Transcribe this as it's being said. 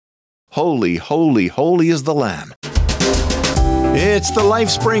Holy, holy, holy is the Lamb. It's the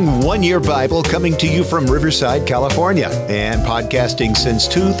LifeSpring One-Year Bible coming to you from Riverside, California, and podcasting since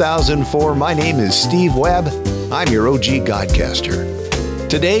 2004. My name is Steve Webb. I'm your OG Godcaster.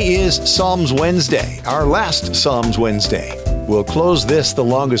 Today is Psalms Wednesday, our last Psalms Wednesday. We'll close this, the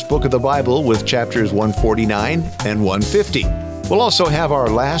longest book of the Bible, with chapters 149 and 150. We'll also have our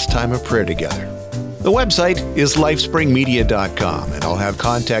last time of prayer together. The website is lifespringmedia.com, and I'll have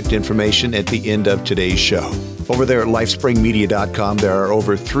contact information at the end of today's show. Over there at lifespringmedia.com, there are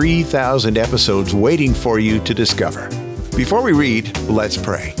over 3,000 episodes waiting for you to discover. Before we read, let's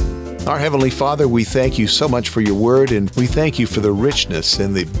pray. Our Heavenly Father, we thank you so much for your word, and we thank you for the richness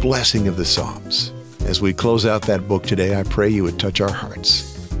and the blessing of the Psalms. As we close out that book today, I pray you would touch our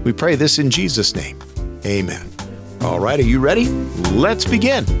hearts. We pray this in Jesus' name. Amen. All right, are you ready? Let's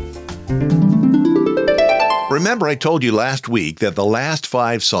begin. Remember, I told you last week that the last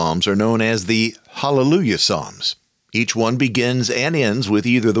 5 Psalms are known as the Hallelujah Psalms. Each one begins and ends with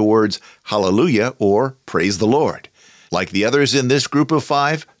either the words Hallelujah or Praise the Lord. Like the others in this group of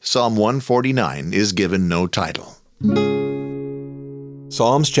 5, Psalm 149 is given no title.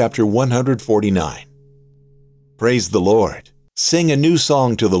 Psalms chapter 149. Praise the Lord. Sing a new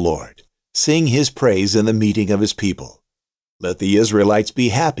song to the Lord. Sing His praise in the meeting of His people. Let the Israelites be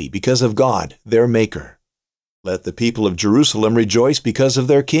happy because of God, their Maker. Let the people of Jerusalem rejoice because of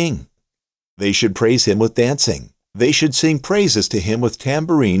their King. They should praise Him with dancing. They should sing praises to Him with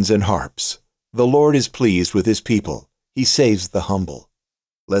tambourines and harps. The Lord is pleased with His people. He saves the humble.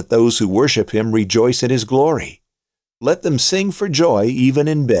 Let those who worship Him rejoice in His glory. Let them sing for joy even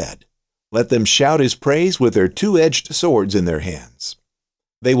in bed. Let them shout His praise with their two-edged swords in their hands.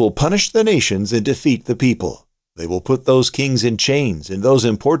 They will punish the nations and defeat the people. They will put those kings in chains and those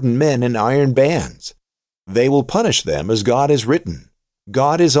important men in iron bands. They will punish them as God has written.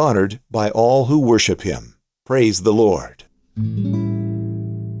 God is honored by all who worship Him. Praise the Lord.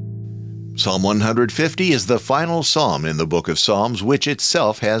 Psalm 150 is the final psalm in the book of Psalms, which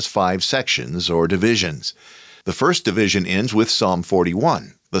itself has 5 sections or divisions. The first division ends with Psalm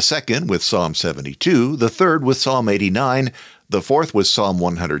 41, the second with Psalm 72, the third with Psalm 89, the fourth with Psalm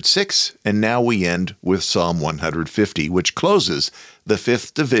 106, and now we end with Psalm 150, which closes the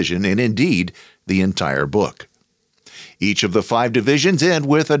 5th division and indeed the entire book. Each of the 5 divisions end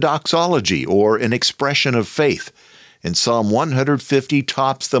with a doxology, or an expression of faith, and Psalm 150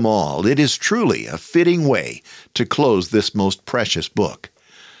 tops them all. It is truly a fitting way to close this most precious book.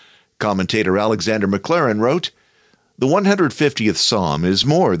 Commentator Alexander McLaren wrote, "The 150th Psalm is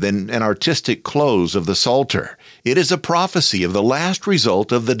more than an artistic close of the Psalter. It is a prophecy of the last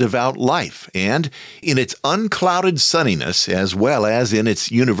result of the devout life, and in its unclouded sunniness as well as in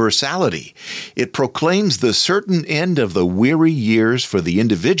its universality, it proclaims the certain end of the weary years for the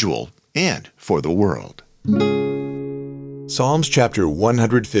individual and for the world." Psalms chapter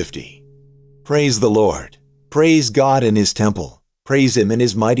 150. Praise the Lord. Praise God in His temple. Praise Him in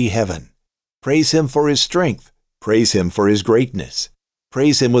His mighty heaven. Praise Him for His strength. Praise Him for His greatness.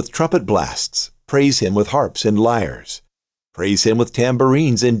 Praise Him with trumpet blasts. Praise Him with harps and lyres. Praise Him with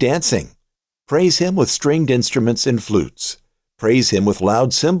tambourines and dancing. Praise Him with stringed instruments and flutes. Praise Him with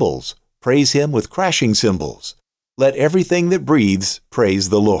loud cymbals. Praise Him with crashing cymbals. Let everything that breathes praise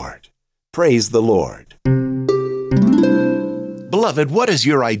the Lord. Praise the Lord. Beloved, what is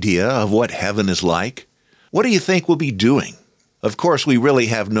your idea of what heaven is like? What do you think we'll be doing? Of course, we really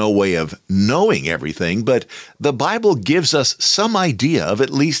have no way of knowing everything, but the Bible gives us some idea of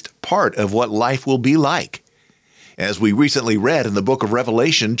at least part of what life will be like. As we recently read in the book of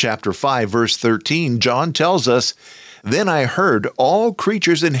Revelation, chapter 5, verse 13, John tells us, "Then I heard all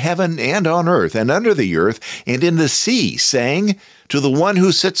creatures in heaven and on earth and under the earth and in the sea saying, to the one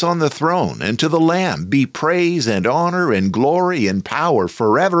who sits on the throne and to the Lamb be praise and honor and glory and power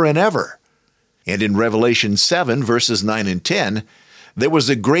forever and ever." And in Revelation 7, verses 9 and 10, "There was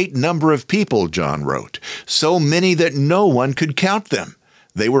a great number of people," John wrote, "so many that no one could count them.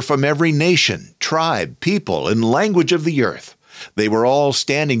 They were from every nation, tribe, people, and language of the earth. They were all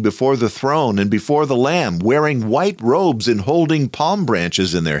standing before the throne and before the Lamb, wearing white robes and holding palm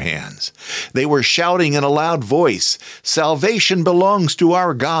branches in their hands. They were shouting in a loud voice, 'Salvation belongs to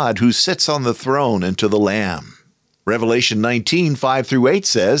our God who sits on the throne and to the Lamb.'" Revelation 19, 5 through 8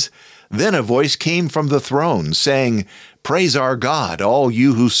 says, "Then a voice came from the throne, saying, 'Praise our God, all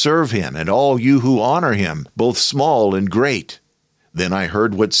you who serve Him, and all you who honor Him, both small and great.' Then I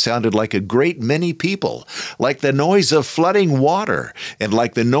heard what sounded like a great many people, like the noise of flooding water, and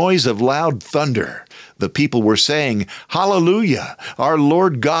like the noise of loud thunder. The people were saying, "Hallelujah! Our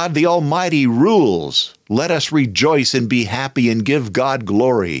Lord God the Almighty rules. Let us rejoice and be happy and give God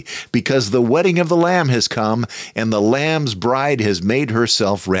glory, because the wedding of the Lamb has come, and the Lamb's bride has made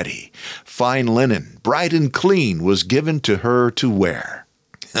herself ready. Fine linen, bright and clean, was given to her to wear."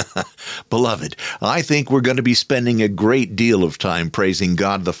 Beloved, I think we're going to be spending a great deal of time praising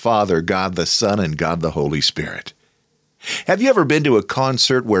God the Father, God the Son, and God the Holy Spirit. Have you ever been to a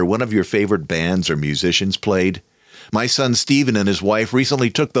concert where one of your favorite bands or musicians played? My son Stephen and his wife recently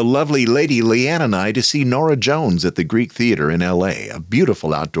took the lovely Lady Leanne and I to see Norah Jones at the Greek Theater in L.A., a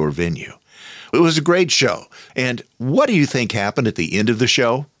beautiful outdoor venue. It was a great show. And what do you think happened at the end of the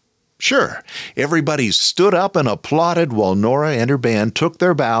show? Sure, everybody stood up and applauded while Norah and her band took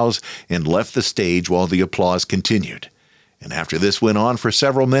their bows and left the stage while the applause continued. And after this went on for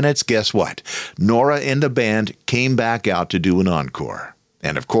several minutes, guess what? Norah and the band came back out to do an encore.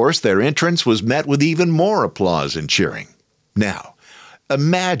 And of course, their entrance was met with even more applause and cheering. Now,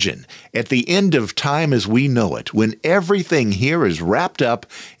 imagine at the end of time as we know it, when everything here is wrapped up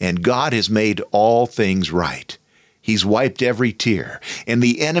and God has made all things right. He's wiped every tear, and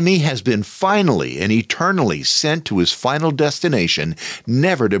the enemy has been finally and eternally sent to his final destination,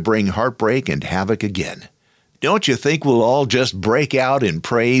 never to bring heartbreak and havoc again. Don't you think we'll all just break out in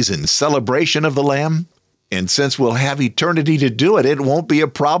praise and celebration of the Lamb? And since we'll have eternity to do it, it won't be a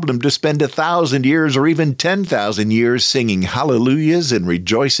problem to spend 1,000 years or even 10,000 years singing hallelujahs and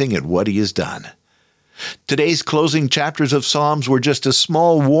rejoicing at what He has done. Today's closing chapters of Psalms were just a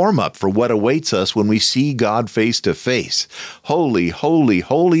small warm-up for what awaits us when we see God face to face. Holy, holy,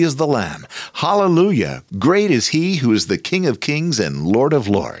 holy is the Lamb. Hallelujah! Great is He who is the King of kings and Lord of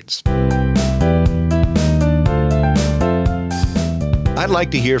lords. I'd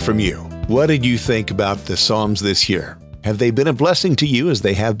like to hear from you. What did you think about the Psalms this year? Have they been a blessing to you as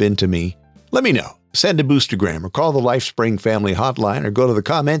they have been to me? Let me know. Send a boostergram or call the LifeSpring Family Hotline or go to the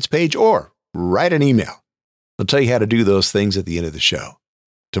comments page or write an email. I'll tell you how to do those things at the end of the show.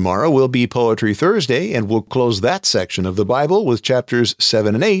 Tomorrow will be Poetry Thursday, and we'll close that section of the Bible with chapters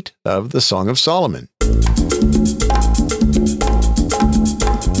 7 and 8 of the Song of Solomon.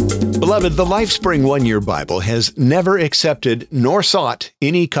 Beloved, the LifeSpring One-Year Bible has never accepted nor sought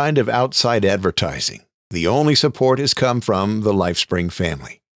any kind of outside advertising. The only support has come from the LifeSpring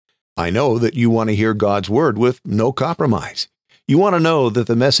family. I know that you want to hear God's Word with no compromise. You want to know that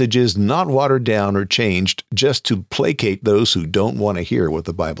the message is not watered down or changed just to placate those who don't want to hear what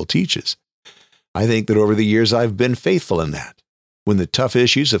the Bible teaches. I think that over the years I've been faithful in that. When the tough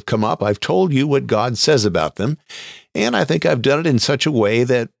issues have come up, I've told you what God says about them, and I think I've done it in such a way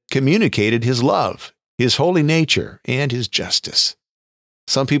that communicated His love, His holy nature, and His justice.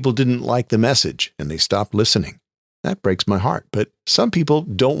 Some people didn't like the message, and they stopped listening. That breaks my heart, but some people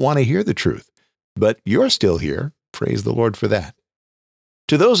don't want to hear the truth. But you're still here. Praise the Lord for that.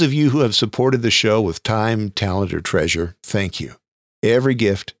 To those of you who have supported the show with time, talent, or treasure, thank you. Every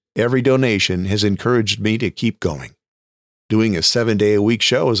gift, every donation has encouraged me to keep going. Doing a 7-day-a-week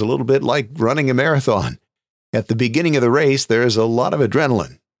show is a little bit like running a marathon. At the beginning of the race, there's a lot of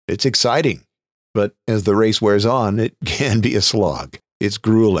adrenaline. It's exciting. But as the race wears on, it can be a slog. It's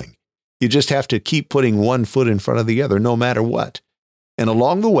grueling. You just have to keep putting one foot in front of the other no matter what. And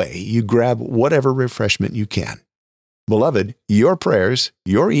along the way, you grab whatever refreshment you can. Beloved, your prayers,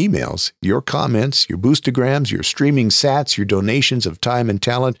 your emails, your comments, your boostograms, your streaming sats, your donations of time and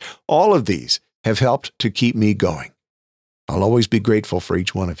talent, all of these have helped to keep me going. I'll always be grateful for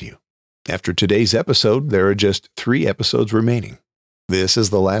each one of you. After today's episode, there are just 3 episodes remaining. This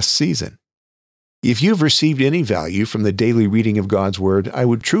is the last season. If you've received any value from the daily reading of God's Word, I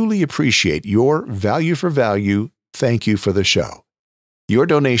would truly appreciate your value for value. Thank you for the show. Your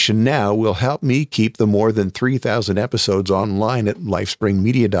donation now will help me keep the more than 3,000 episodes online at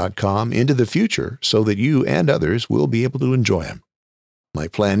lifespringmedia.com into the future so that you and others will be able to enjoy them. My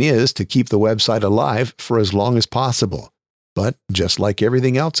plan is to keep the website alive for as long as possible. But just like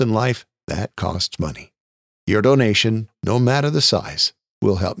everything else in life, that costs money. Your donation, no matter the size,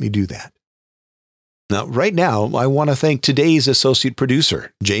 will help me do that. Now, right now, I want to thank today's associate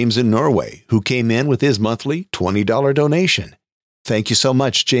producer, James in Norway, who came in with his monthly $20 donation. Thank you so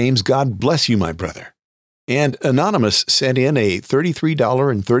much, James. God bless you, my brother. And Anonymous sent in a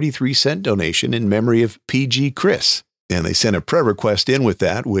 $33.33 donation in memory of P.G. Chris, and they sent a prayer request in with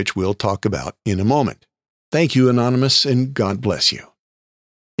that, which we'll talk about in a moment. Thank you, Anonymous, and God bless you.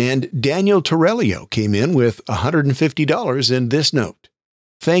 And Daniel Torello came in with $150 in this note.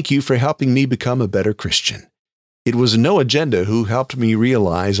 Thank you for helping me become a better Christian. It was No Agenda who helped me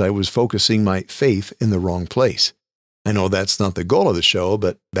realize I was focusing my faith in the wrong place. I know that's not the goal of the show,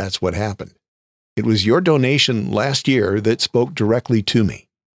 but that's what happened. It was your donation last year that spoke directly to me.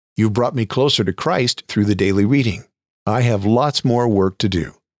 You brought me closer to Christ through the daily reading. I have lots more work to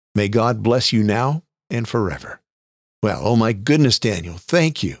do. May God bless you now and forever. Well, oh my goodness, Daniel,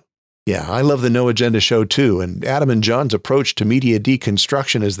 thank you. Yeah, I love the No Agenda show too, and Adam and John's approach to media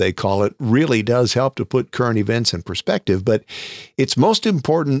deconstruction, as they call it, really does help to put current events in perspective, but it's most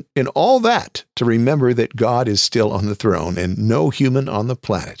important in all that to remember that God is still on the throne and no human on the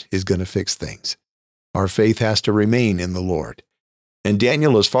planet is going to fix things. Our faith has to remain in the Lord. And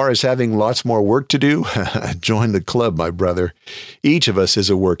Daniel, as far as having lots more work to do, join the club, my brother. Each of us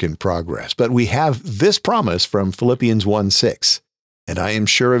is a work in progress, but we have this promise from Philippians 1:6. And I am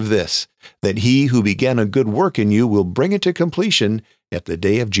sure of this, that he who began a good work in you will bring it to completion at the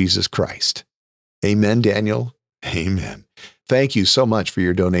day of Jesus Christ. Amen, Daniel. Amen. Thank you so much for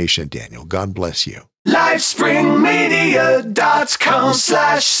your donation, Daniel. God bless you.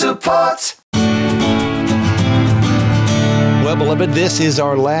 LifeSpringMedia.com/support. Well, beloved, this is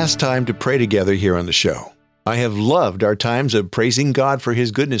our last time to pray together here on the show. I have loved our times of praising God for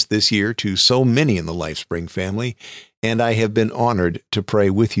His goodness this year to so many in the LifeSpring family, and I have been honored to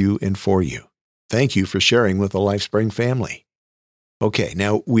pray with you and for you. Thank you for sharing with the LifeSpring family. Okay,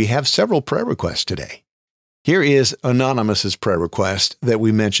 now we have several prayer requests today. Here is Anonymous's prayer request that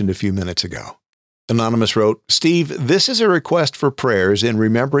we mentioned a few minutes ago. Anonymous wrote, Steve, this is a request for prayers in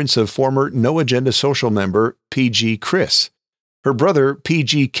remembrance of former No Agenda social member P.G. Chris. Her brother,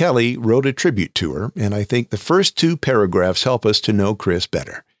 P.G. Kelly, wrote a tribute to her, and I think the first two paragraphs help us to know Chris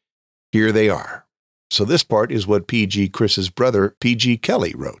better. Here they are. So this part is what P.G. Chris's brother, P.G.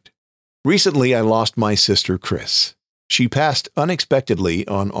 Kelly, wrote. Recently, I lost my sister, Chris. She passed unexpectedly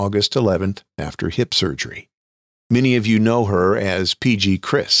on August 11th after hip surgery. Many of you know her as P.G.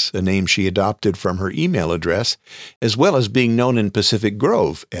 Chris, a name she adopted from her email address, as well as being known in Pacific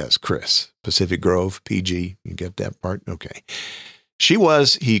Grove as Chris. Pacific Grove, PG, you get that part? Okay. She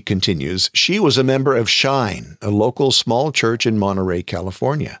was, he continues, she was a member of Shine, a local small church in Monterey,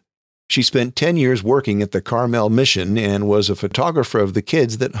 California. She spent 10 years working at the Carmel Mission and was a photographer of the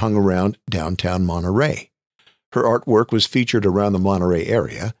kids that hung around downtown Monterey. Her artwork was featured around the Monterey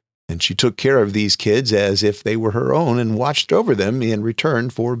area, and she took care of these kids as if they were her own and watched over them in return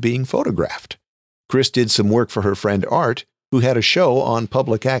for being photographed. Chris did some work for her friend Art, who had a show on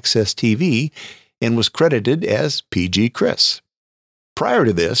public access TV and was credited as P.G. Chris. Prior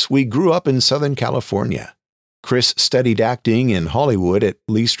to this, we grew up in Southern California. Chris studied acting in Hollywood at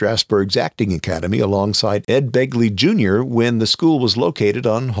Lee Strasberg's Acting Academy alongside Ed Begley Jr. when the school was located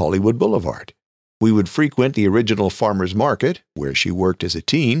on Hollywood Boulevard. We would frequent the original Farmers Market, where she worked as a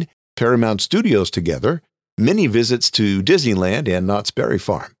teen, Paramount Studios together, many visits to Disneyland and Knott's Berry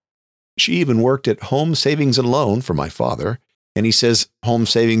Farm. She even worked at Home Savings and Loan for my father, and he says Home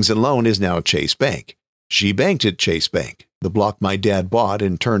Savings and Loan is now Chase Bank. She banked at Chase Bank, the block my dad bought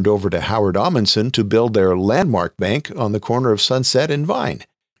and turned over to Howard Amundsen to build their landmark bank on the corner of Sunset and Vine.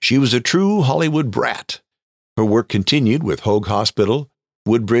 She was a true Hollywood brat. Her work continued with Hoag Hospital,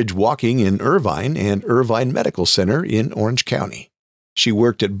 Woodbridge Walking in Irvine, and Irvine Medical Center in Orange County. She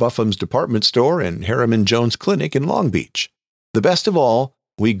worked at Buffum's Department Store and Harriman Jones Clinic in Long Beach. The best of all,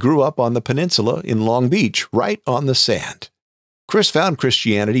 we grew up on the peninsula in Long Beach, right on the sand. Chris found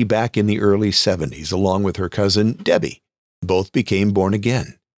Christianity back in the early 70s, along with her cousin Debbie. Both became born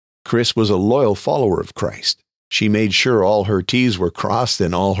again. Chris was a loyal follower of Christ. She made sure all her T's were crossed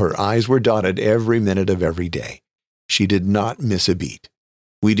and all her I's were dotted every minute of every day. She did not miss a beat.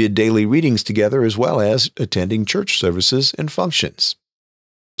 We did daily readings together as well as attending church services and functions.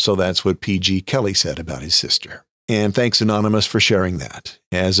 So that's what P.G. Kelly said about his sister. And thanks, Anonymous, for sharing that.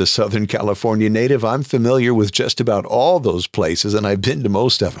 As a Southern California native, I'm familiar with just about all those places, and I've been to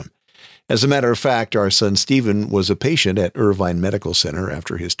most of them. As a matter of fact, our son Stephen was a patient at Irvine Medical Center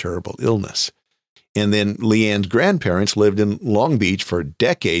after his terrible illness. And then Leanne's grandparents lived in Long Beach for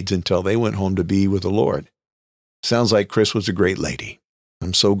decades until they went home to be with the Lord. Sounds like Chris was a great lady.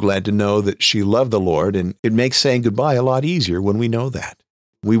 I'm so glad to know that she loved the Lord, and it makes saying goodbye a lot easier when we know that.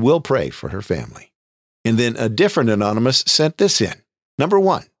 We will pray for her family. And then a different Anonymous sent this in. Number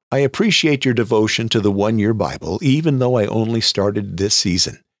 1, I appreciate your devotion to the one-year Bible, even though I only started this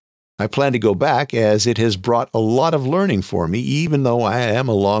season. I plan to go back as it has brought a lot of learning for me, even though I am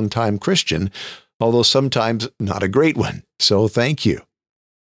a long-time Christian, although sometimes not a great one. So thank you.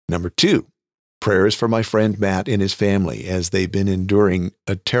 Number 2, prayers for my friend Matt and his family as they've been enduring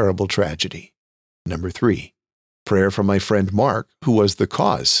a terrible tragedy. Number 3, prayer for my friend Mark, who was the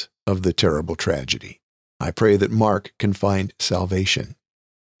cause of the terrible tragedy. I pray that Mark can find salvation.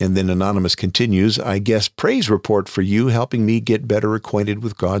 And then Anonymous continues, I guess praise report for you helping me get better acquainted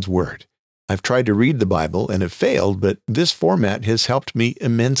with God's Word. I've tried to read the Bible and have failed, but this format has helped me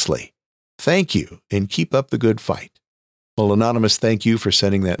immensely. Thank you, and keep up the good fight. Well, Anonymous, thank you for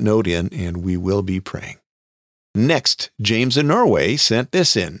sending that note in, and we will be praying. Next, James in Norway sent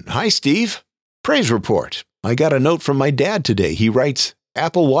this in. Hi, Steve. Praise report. I got a note from my dad today. He writes,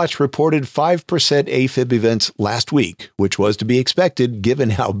 Apple Watch reported 5% AFib events last week, which was to be expected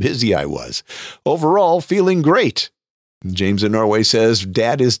given how busy I was. Overall, feeling great. James in Norway says,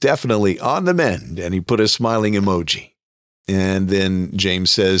 Dad is definitely on the mend, and he put a smiling emoji. And then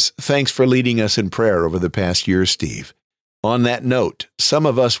James says, thanks for leading us in prayer over the past year, Steve. On that note, some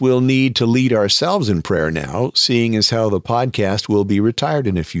of us will need to lead ourselves in prayer now, seeing as how the podcast will be retired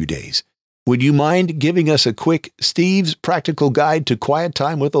in a few days. Would you mind giving us a quick Steve's Practical Guide to Quiet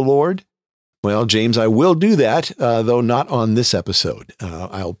Time with the Lord? Well, James, I will do that, though not on this episode.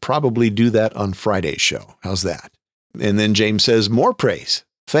 I'll probably do that on Friday's show. How's that? And then James says, more praise.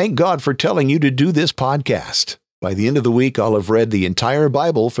 Thank God for telling you to do this podcast. By the end of the week, I'll have read the entire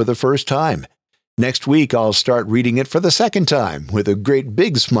Bible for the first time. Next week, I'll start reading it for the second time with a great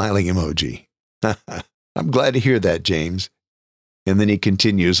big smiling emoji. I'm glad to hear that, James. And then he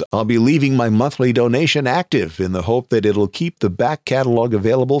continues, I'll be leaving my monthly donation active in the hope that it'll keep the back catalog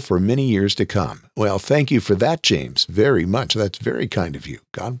available for many years to come. Well, thank you for that, James, very much. That's very kind of you.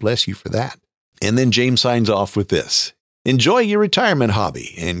 God bless you for that. And then James signs off with this. Enjoy your retirement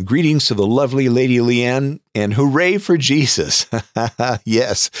hobby, and greetings to the lovely Lady Leanne, and hooray for Jesus.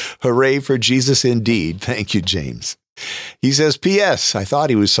 Yes, hooray for Jesus indeed. Thank you, James. He says, P.S. I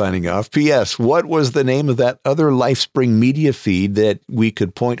thought he was signing off. P.S. What was the name of that other LifeSpring media feed that we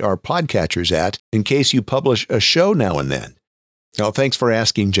could point our podcatchers at in case you publish a show now and then? Oh, thanks for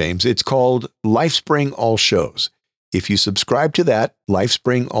asking, James. It's called LifeSpring All Shows. If you subscribe to that,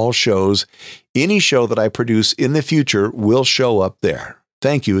 LifeSpring All Shows, any show that I produce in the future will show up there.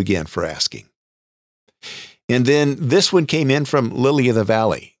 Thank you again for asking. And then this one came in from Lily of the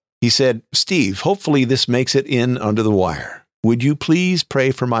Valley. He said, Steve, hopefully this makes it in under the wire. Would you please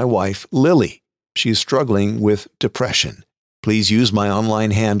pray for my wife, Lily? She is struggling with depression. Please use my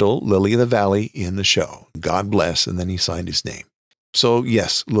online handle, Lily of the Valley, in the show. God bless. And then he signed his name. So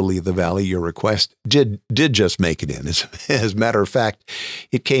yes, Lily of the Valley, your request did just make it in. As a matter of fact,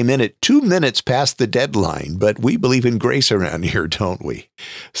 it came in at 2 minutes past the deadline, but we believe in grace around here, don't we?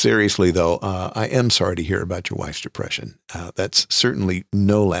 Seriously, though, I am sorry to hear about your wife's depression. That's certainly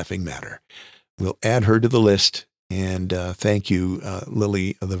no laughing matter. We'll add her to the list, and thank you,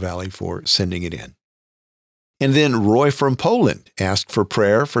 Lily of the Valley, for sending it in. And then Roy from Poland asked for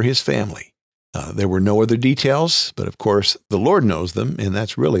prayer for his family. There were no other details, but of course, the Lord knows them, and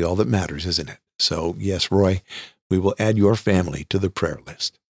that's really all that matters, isn't it? So, yes, Roy, we will add your family to the prayer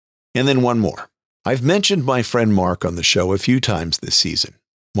list. And then one more. I've mentioned my friend Mark on the show a few times this season.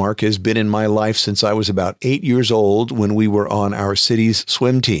 Mark has been in my life since I was about 8 years old when we were on our city's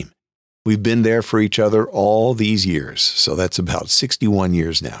swim team. We've been there for each other all these years, so that's about 61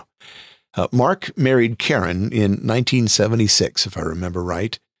 years now. Mark married Karen in 1976, if I remember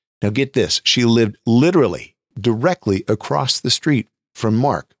right. Now get this, she lived literally directly across the street from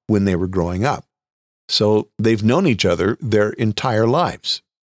Mark when they were growing up. So they've known each other their entire lives.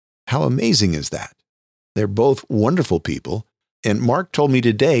 How amazing is that? They're both wonderful people, and Mark told me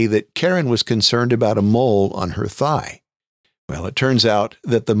today that Karen was concerned about a mole on her thigh. Well, it turns out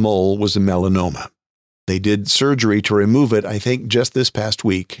that the mole was a melanoma. They did surgery to remove it, I think, just this past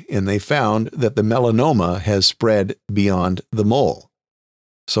week, and they found that the melanoma has spread beyond the mole.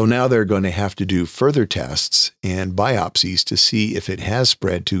 So now they're going to have to do further tests and biopsies to see if it has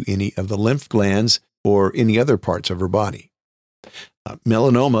spread to any of the lymph glands or any other parts of her body.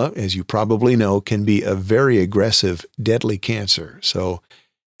 Melanoma, as you probably know, can be a very aggressive, deadly cancer. So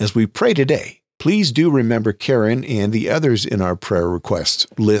as we pray today, please do remember Karen and the others in our prayer requests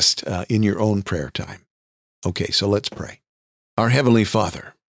list in your own prayer time. Okay, so let's pray. Our Heavenly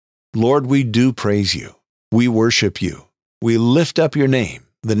Father, Lord, we do praise you. We worship you. We lift up your name,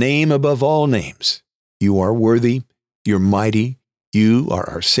 the name above all names. You are worthy. You're mighty. You are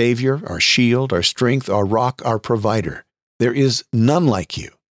our Savior, our shield, our strength, our rock, our provider. There is none like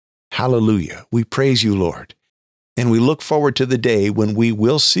you. Hallelujah. We praise you, Lord. And we look forward to the day when we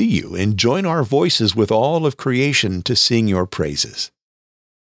will see you and join our voices with all of creation to sing your praises.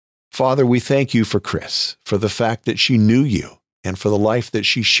 Father, we thank you for Chris, for the fact that she knew you and for the life that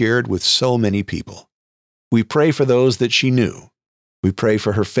she shared with so many people. We pray for those that she knew. We pray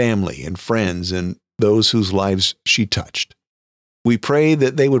for her family and friends and those whose lives she touched. We pray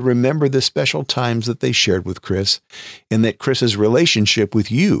that they would remember the special times that they shared with Chris, and that Chris's relationship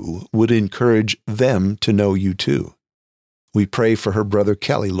with you would encourage them to know you too. We pray for her brother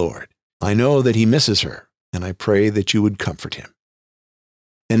Kelly, Lord. I know that he misses her, and I pray that you would comfort him.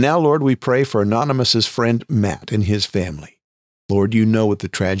 And now, Lord, we pray for Anonymous's friend Matt and his family. Lord, you know what the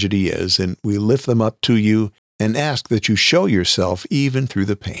tragedy is, and we lift them up to you and ask that you show yourself even through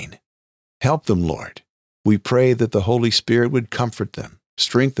the pain. Help them, Lord. We pray that the Holy Spirit would comfort them,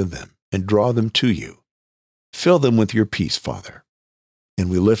 strengthen them, and draw them to you. Fill them with your peace, Father. And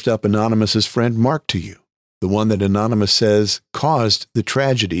we lift up Anonymous's friend Mark to you, the one that Anonymous says caused the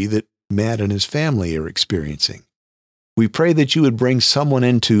tragedy that Matt and his family are experiencing. We pray that you would bring someone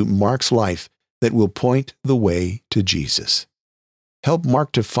into Mark's life that will point the way to Jesus. Help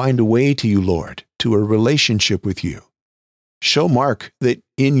Mark to find a way to you, Lord, to a relationship with you. Show Mark that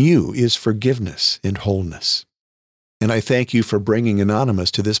in you is forgiveness and wholeness. And I thank you for bringing Anonymous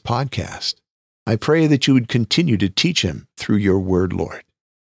to this podcast. I pray that you would continue to teach him through your word, Lord.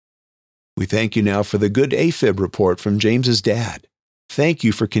 We thank you now for the good AFib report from James's dad. Thank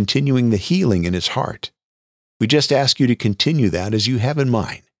you for continuing the healing in his heart. We just ask you to continue that as you have in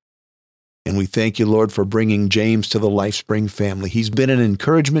mind. And we thank you, Lord, for bringing James to the LifeSpring family. He's been an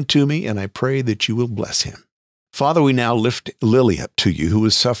encouragement to me, and I pray that you will bless him. Father, we now lift Lily up to you, who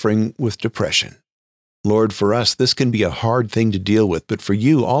is suffering with depression. Lord, for us, this can be a hard thing to deal with, but for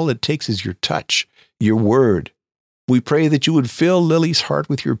you, all it takes is your touch, your word. We pray that you would fill Lily's heart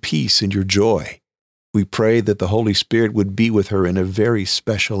with your peace and your joy. We pray that the Holy Spirit would be with her in a very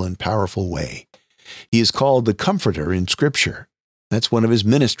special and powerful way. He is called the Comforter in Scripture. That's one of his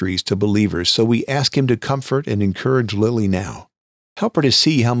ministries to believers, so we ask him to comfort and encourage Lily now. Help her to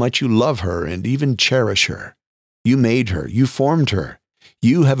see how much you love her and even cherish her. You made her. You formed her.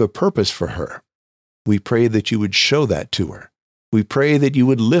 You have a purpose for her. We pray that you would show that to her. We pray that you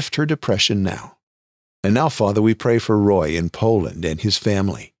would lift her depression now. And now, Father, we pray for Roy in Poland and his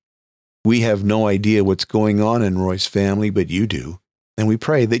family. We have no idea what's going on in Roy's family, but you do. And we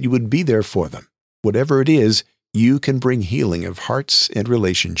pray that you would be there for them. Whatever it is, you can bring healing of hearts and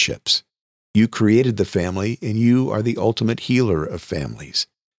relationships. You created the family, and you are the ultimate healer of families.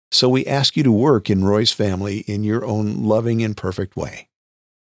 So we ask you to work in Roy's family in your own loving and perfect way.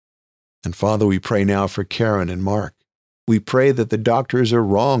 And Father, we pray now for Karen and Mark. We pray that the doctors are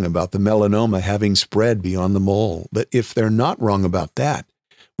wrong about the melanoma having spread beyond the mole. But if they're not wrong about that,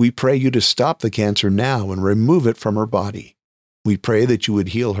 we pray you to stop the cancer now and remove it from her body. We pray that you would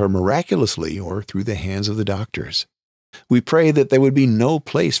heal her miraculously or through the hands of the doctors. We pray that there would be no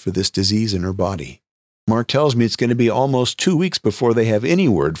place for this disease in her body. Mark tells me it's going to be almost 2 weeks before they have any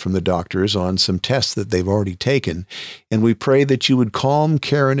word from the doctors on some tests that they've already taken, and we pray that you would calm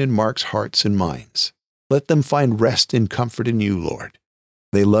Karen and Mark's hearts and minds. Let them find rest and comfort in you, Lord.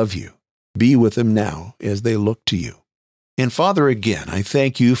 They love you. Be with them now as they look to you. And Father, again, I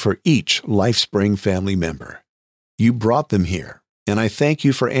thank you for each LifeSpring family member. You brought them here, and I thank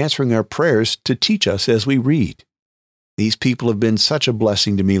you for answering our prayers to teach us as we read. These people have been such a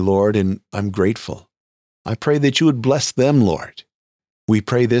blessing to me, Lord, and I'm grateful. I pray that you would bless them, Lord. We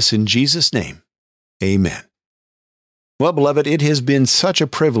pray this in Jesus' name. Amen. Well, beloved, it has been such a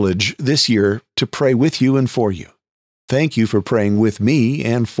privilege this year to pray with you and for you. Thank you for praying with me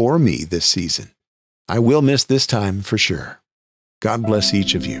and for me this season. I will miss this time for sure. God bless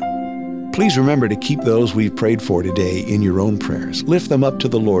each of you. Please remember to keep those we've prayed for today in your own prayers. Lift them up to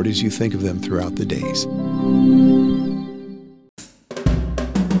the Lord as you think of them throughout the days.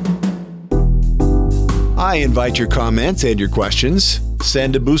 I invite your comments and your questions.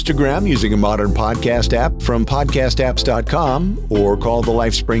 Send a boostergram using a modern podcast app from podcastapps.com or call the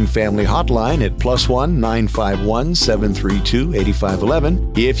LifeSpring Family Hotline at +1 951 732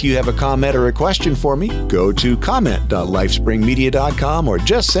 8511. If you have a comment or a question for me, go to comment.lifespringmedia.com or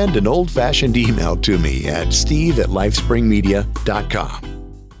just send an old-fashioned email to me at steve@lifespringmedia.com.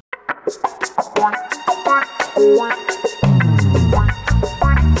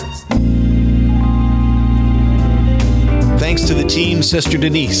 Thanks to the team, Sister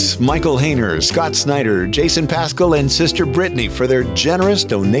Denise, Michael Hayner, Scott Snyder, Jason Pascal, and Sister Brittany for their generous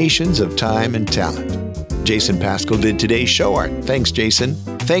donations of time and talent. Jason Pascal did today's show art. Thanks, Jason.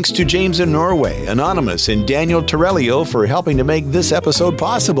 Thanks to James in Norway, Anonymous, and Daniel Torellio for helping to make this episode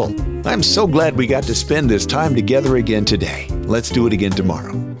possible. I'm so glad we got to spend this time together again today. Let's do it again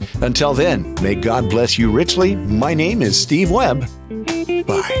tomorrow. Until then, may God bless you richly. My name is Steve Webb.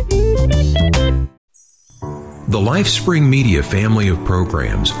 Bye. The LifeSpring Media family of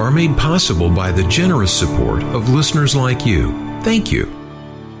programs are made possible by the generous support of listeners like you. Thank you.